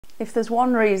If there's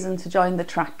one reason to join the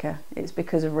tracker, it's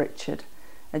because of Richard,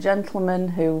 a gentleman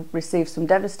who received some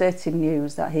devastating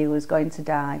news that he was going to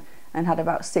die and had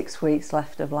about 6 weeks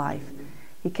left of life.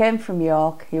 He came from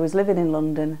York, he was living in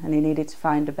London and he needed to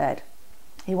find a bed.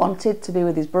 He wanted to be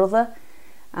with his brother,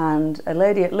 and a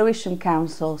lady at Lewisham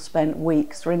Council spent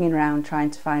weeks ringing round trying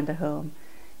to find a home.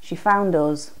 She found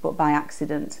us, but by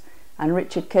accident, and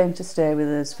Richard came to stay with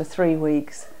us for 3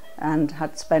 weeks and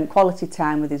had spent quality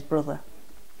time with his brother.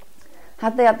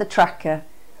 Had they had the tracker,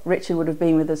 Richard would have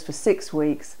been with us for 6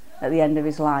 weeks at the end of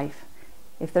his life.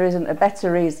 If there isn't a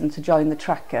better reason to join the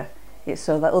tracker, it's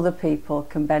so that other people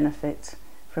can benefit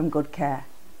from good care.